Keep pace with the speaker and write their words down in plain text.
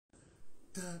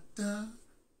Da, da,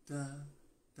 da,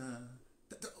 da,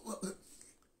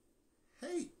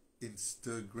 Hey,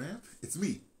 Instagram, it's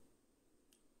me,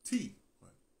 T.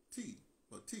 What? T.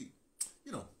 Well, T.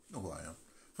 You know who I am.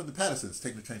 From the Pattersons,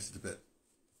 taking the trains to Tibet.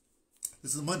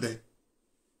 This is Monday.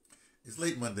 It's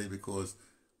late Monday because,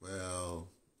 well,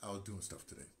 I was doing stuff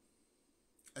today.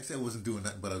 Actually, I wasn't doing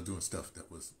nothing, but I was doing stuff that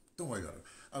was. Don't worry about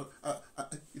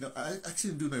it. I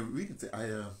actually didn't do no reading today.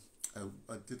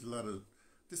 I did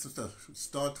some stuff.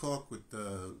 Star Talk with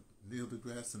Neil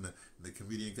deGrasse and the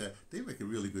comedian guy. They make a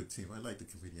really good team. I like the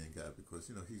comedian guy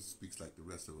because he speaks like the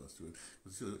rest of us.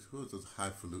 Those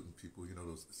highfalutin people,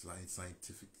 those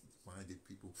scientific minded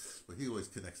people, but he always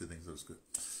connects to things. That was good.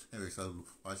 Anyway, so I was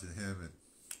watching him and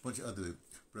a bunch of other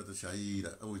brother Shaheed.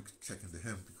 I always check into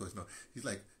him because he's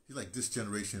like this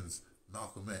generation's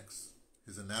Malcolm X.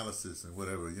 His analysis and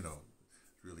whatever, it's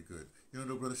really good.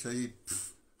 No, brother Shaheed,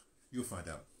 you'll find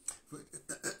out. But,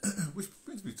 which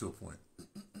brings me to a point.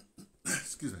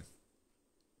 Excuse me.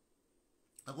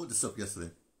 I brought this up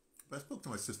yesterday, but I spoke to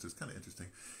my sister. It's kind of interesting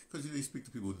because you speak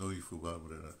to people who know you for a while,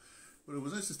 whatever. But it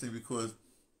was interesting because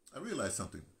I realized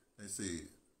something. They say,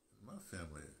 in my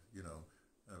family,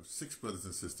 I have 6 brothers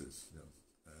and sisters,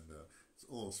 and it's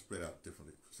all spread out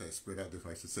differently. Spread out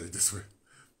differently, I should say it this way.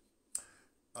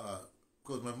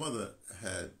 Because my mother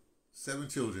had 7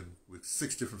 children with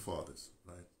 6 different fathers,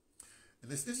 right?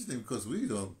 And it's interesting because we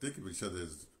don't think of each other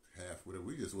as half, whatever.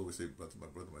 We just always say my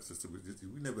brother, my sister.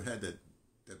 We never had that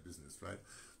business, right?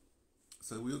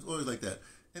 So we was always like that.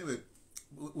 Anyway,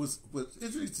 what's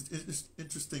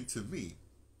interesting to me,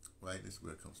 right? This is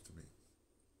where it comes to me,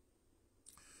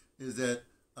 is that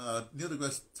Neil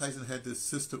deGrasse Tyson had this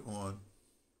sister on.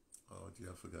 Oh, gee,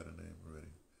 I forgot her name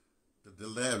already. The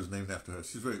lab is named after her.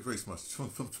 She's very, very smart. She's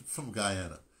from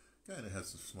Guyana. Guyana has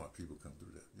some smart people come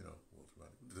through there.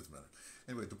 It doesn't matter.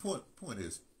 Anyway, the point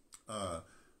is,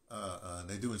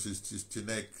 they're doing just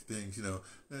genetic things.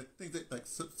 Things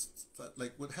that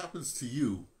like what happens to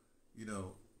you.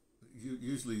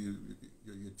 Usually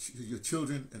your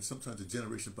children and sometimes the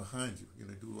generation behind you.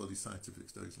 Do all these scientific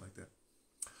studies like that.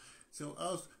 So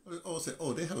I always say,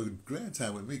 oh, they have a grand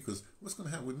time with me because what's going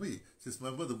to happen with me? Since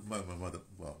my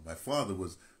father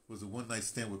was a one-night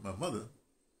stand with my mother.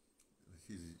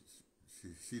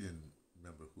 She didn't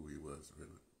remember who he was,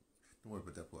 really. Don't worry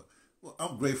about that part. Well,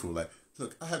 I'm grateful. Like,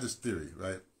 look, I have this theory,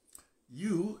 right?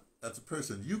 You, as a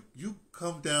person, you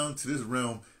come down to this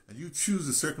realm and you choose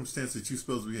the circumstances that you're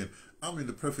supposed to be in. I'm in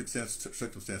the perfect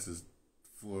circumstances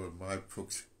for my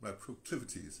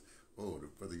proclivities. Oh, the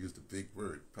brother used a big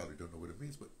word. Probably don't know what it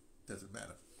means, but it doesn't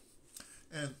matter.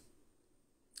 And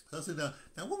so I said,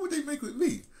 now what would they make with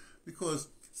me? Because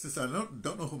since I don't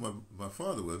know who my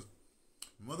father was,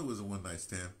 my mother was a one-night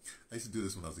stand. I used to do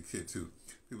this when I was a kid too.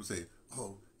 People say,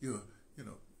 oh,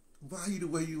 why are you the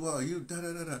way you are? You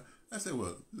da-da-da-da. I said,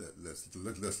 well,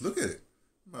 let's look at it.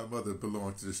 My mother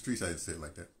belonged to the streets. I didn't say it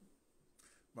like that.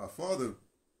 My father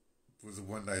was a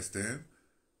one-night stand.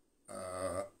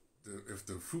 If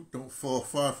the fruit don't fall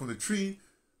far from the tree,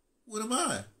 what am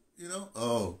I?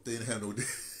 Oh, they didn't have no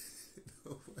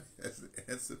has an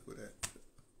answer for that.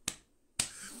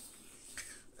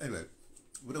 Anyway,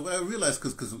 what I realized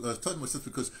because I was talking to my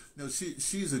sister because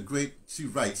she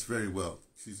writes very well.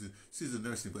 She's a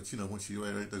nurse, but when she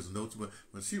writes those notes,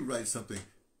 when she writes something,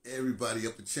 everybody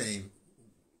up the chain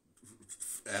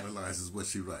analyzes what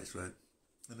she writes, right?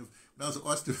 And when I was an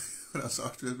art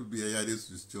student with BAI, this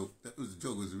was a joke. That was a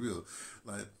joke. It was real.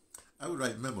 Like, I would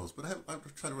write memos, but I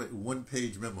would try to write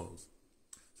 1-page memos.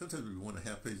 Sometimes it would be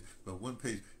 1.5 pages, but 1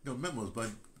 page, memos.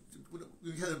 But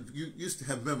you used to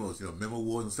have memos, memo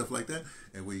wars and stuff like that,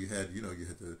 and where you had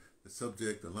the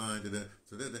subject, the line, and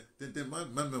so then my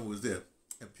memo was there.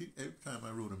 And every time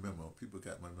I wrote a memo, people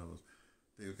got my memos.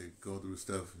 They go through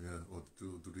stuff, or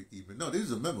do the email. No,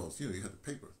 these are memos. You had the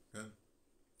paper. Okay?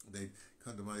 They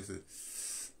come to mind and say,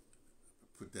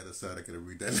 put that aside, I gotta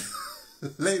read that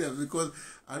later because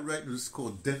I write what's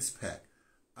called dense pack.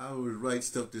 I would write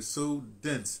stuff that's so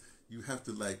dense you have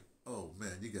to oh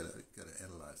man, you gotta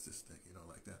analyze this thing,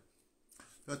 like that.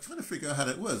 So I was trying to figure out how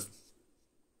that was.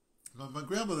 My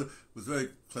grandmother was very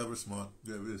clever, smart,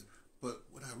 whatever it is. But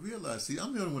what I realized,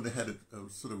 I'm the only one that had a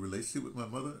sort of relationship with my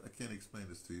mother. I can't explain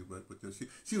this to you, but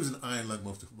she was in iron lung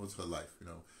most of her life,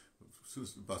 She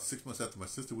was about 6 months after my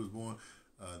sister was born.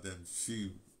 Then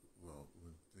she,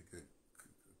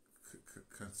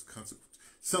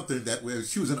 something that way.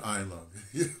 She was an iron lung,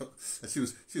 and she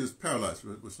was paralyzed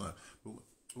with Sloan. But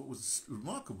what was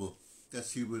remarkable that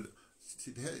she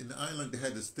had in the iron lung they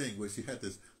had this thing where she had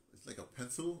this. It's like a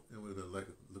pencil and with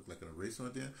look like an eraser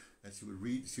on there, and she would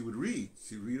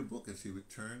read a book and she would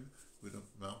turn with a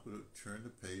mouth turn the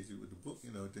page with the book,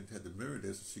 it didn't have the mirror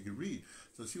there so she could read.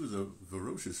 So she was a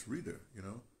voracious reader,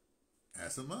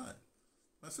 as am I.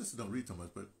 My sister don't read so much,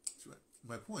 but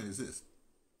my point is this.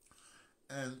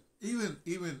 And even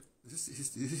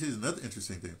here's another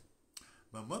interesting thing.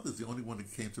 My mother's the only one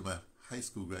that came to my high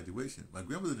school graduation. My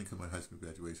grandmother didn't come to my high school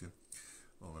graduation.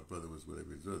 Well, my brother was whatever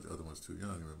he was. The other one's too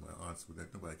young. And my aunts,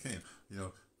 nobody came.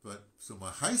 But so my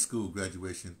high school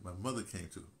graduation, my mother came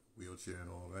to, wheelchair and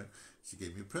all, right? She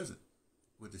gave me a present.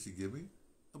 What did she give me?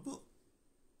 A book.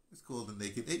 It's called The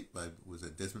Naked Ape by, was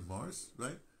that Desmond Morris,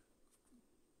 right?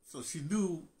 So she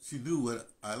knew what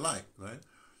I liked, right?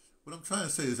 What I'm trying to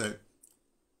say is that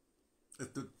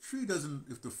if the fruit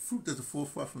doesn't fall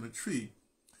far from the tree,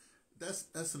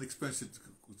 that's an expression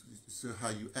to how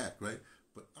you act, right?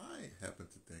 But I happen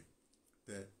to think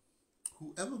that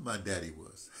whoever my daddy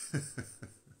was,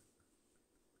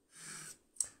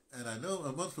 and I know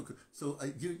a month ago, so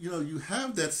you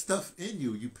have that stuff in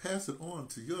you. You pass it on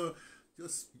to your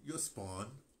spawn.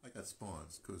 I got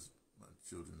spawns because my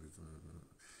children.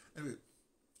 Anyway,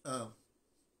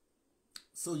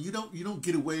 so you don't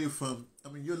get away from. I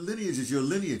mean, your lineage is your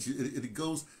lineage. It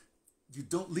goes. You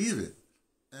don't leave it,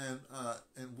 and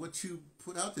what you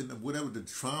put out there, whatever the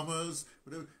traumas,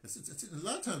 whatever. A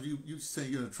lot of times you say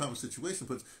you're in a trauma situation,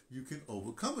 but you can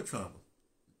overcome a trauma.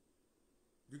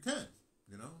 You can,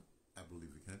 I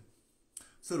believe you can.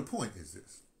 So the point is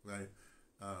this, right?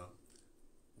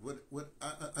 What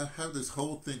I have this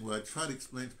whole thing where I try to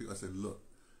explain to people. I said, look,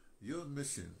 your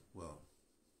mission. Well,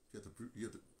 you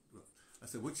have to. I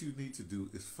said, what you need to do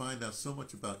is find out so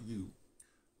much about you.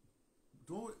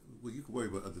 Well, you can worry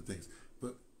about other things,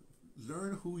 but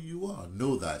learn who you are.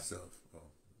 Know thyself.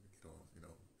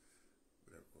 Whatever.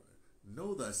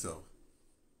 Know thyself.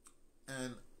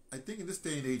 And I think in this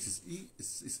day and age,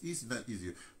 it's easy, not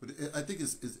easier, but I think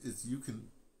it's you can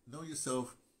know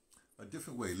yourself a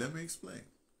different way. Let me explain,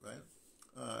 right?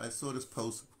 I saw this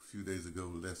post a few days ago,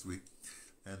 last week,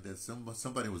 and that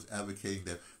somebody was advocating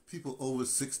that people over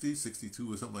 60,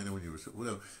 62 or something like that, when you were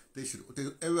whatever,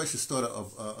 everybody should start a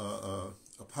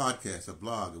podcast, a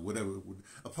blog, or whatever,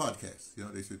 a podcast.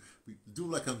 They should do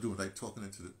like I'm doing, like talking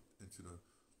into the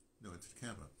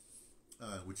camera,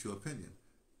 with your opinion.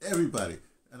 Everybody,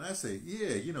 and I say,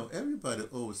 yeah, everybody.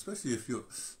 Oh, especially if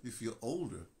you're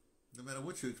older, no matter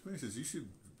what your experience is, you should.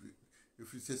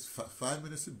 If it's just 5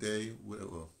 minutes a day,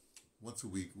 whatever, once a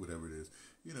week, whatever it is,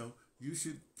 you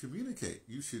should communicate.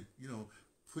 You should,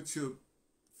 put your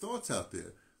thoughts out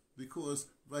there, because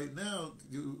right now,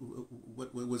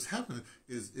 what's happening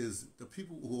is the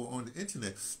people who are on the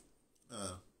internet,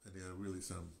 and there are really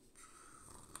some.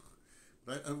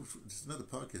 But just another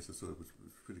podcast I saw, which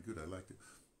was pretty good. I liked it,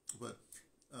 but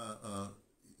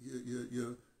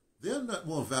they're not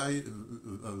more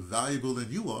valuable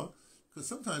than you are. Because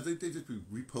sometimes they just be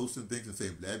reposting things and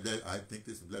saying, blah, blah, I think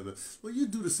this and blah, blah. Well, you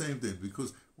do the same thing,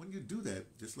 because when you do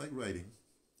that, just like writing,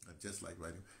 not just like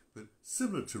writing, but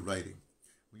similar to writing,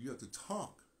 when you have to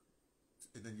talk,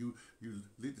 and then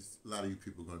a lot of you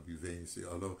people are going to be vain and say,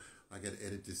 although I got to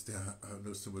edit this down, I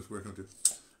know so much work on this.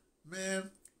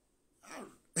 Man,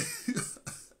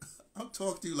 I'll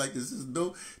talk to you like this.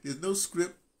 There's no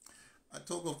script. I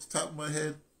talk off the top of my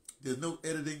head. There's no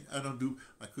editing. I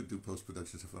could do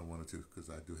post-production if I wanted to,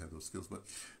 because I do have those skills, but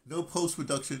no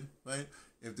post-production, right?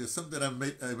 If there's something that I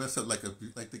mess up, like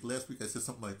I think last week I said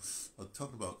something like, I was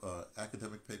talking about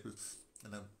academic papers,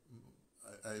 and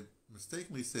I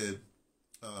mistakenly said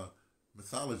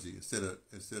mythology instead of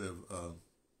instead of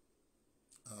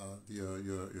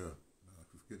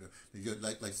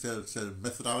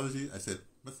methodology, I said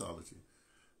mythology.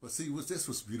 But see, this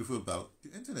was beautiful about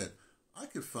the internet. I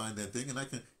could find that thing, and I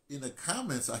can, in the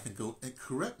comments, I can go and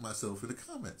correct myself in the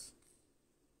comments.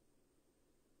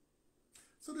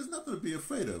 So there's nothing to be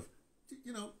afraid of.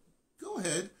 Go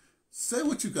ahead, say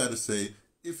what you got to say.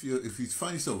 If you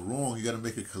find yourself wrong, you got to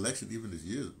make a correction, even as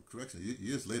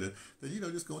years later. Then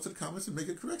just go into the comments and make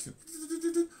a correction.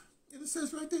 And it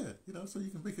says right there, so you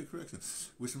can make a correction.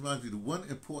 Which reminds me, the one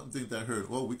important thing that I heard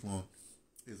all week long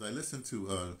is I listened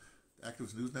to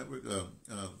Activist News Network.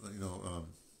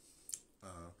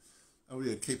 I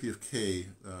read KPFK,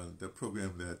 that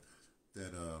program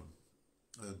that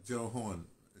Gerald Horn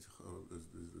is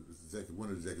one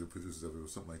of the executive producers of it, or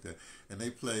something like that, and they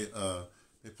play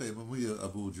Mumia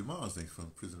Abu-Jamal's thing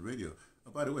from Prison Radio.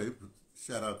 Oh, by the way,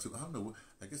 shout out to I don't know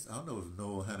if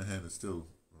Noel Hanahan is still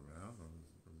around.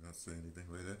 I'm not saying anything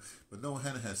like that, but Noel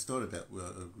Hanahan started that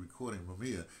recording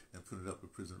Mumia and put it up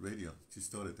with Prison Radio. She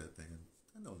started that thing, and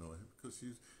I don't know her because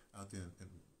she's out there in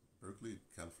Berkeley,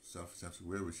 California, South San Francisco,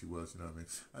 wherever she was,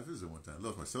 I visited one time. I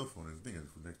lost my cell phone, and the thing is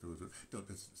from next door.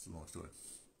 It's a long story.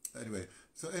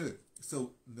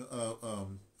 So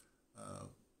uh,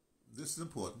 this is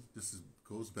important.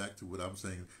 Goes back to what I'm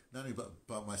saying, not only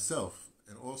about myself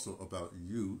and also about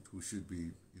you, who should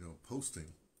be, posting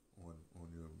on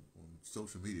your on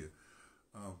social media.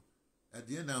 Um, at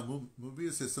the end now,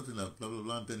 Mubia says something like blah blah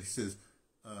blah. And then he says,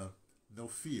 "No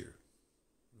fear,"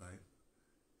 right?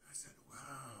 I said,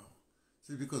 "Wow."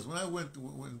 See, because when I when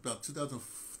about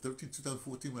 2013,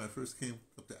 2014, when I first came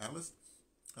up to Alice,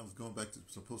 I was going back to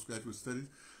some postgraduate studies,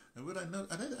 and what I know,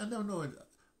 I don't know.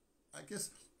 I guess,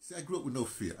 see, I grew up with no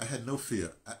fear. I had no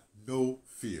fear. No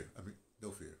fear. I mean,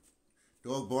 no fear.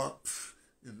 Dog bark,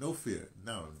 no fear.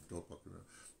 Now, dog bark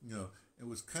around. It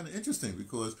was kind of interesting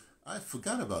because I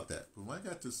forgot about that. But when I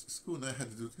got to school and I had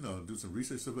to do some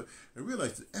research stuff, I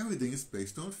realized that everything is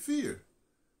based on fear.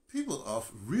 People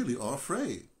really are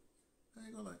afraid. And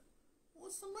you go like,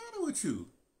 what's the matter with you?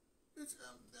 It's,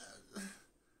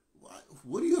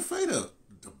 what are you afraid of?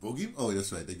 The boogie? Oh,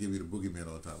 that's right. They give you the boogeyman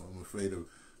all the time. I'm afraid of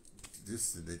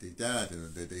this and that,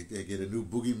 and they get a new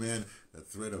boogeyman, a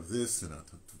threat of this and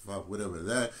whatever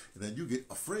that, and then you get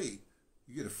afraid.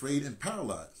 You get afraid and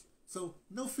paralyzed. So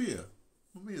no fear.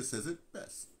 Mamiya says it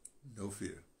best. No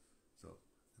fear. So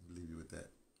I leave you with that.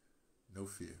 No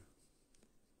fear.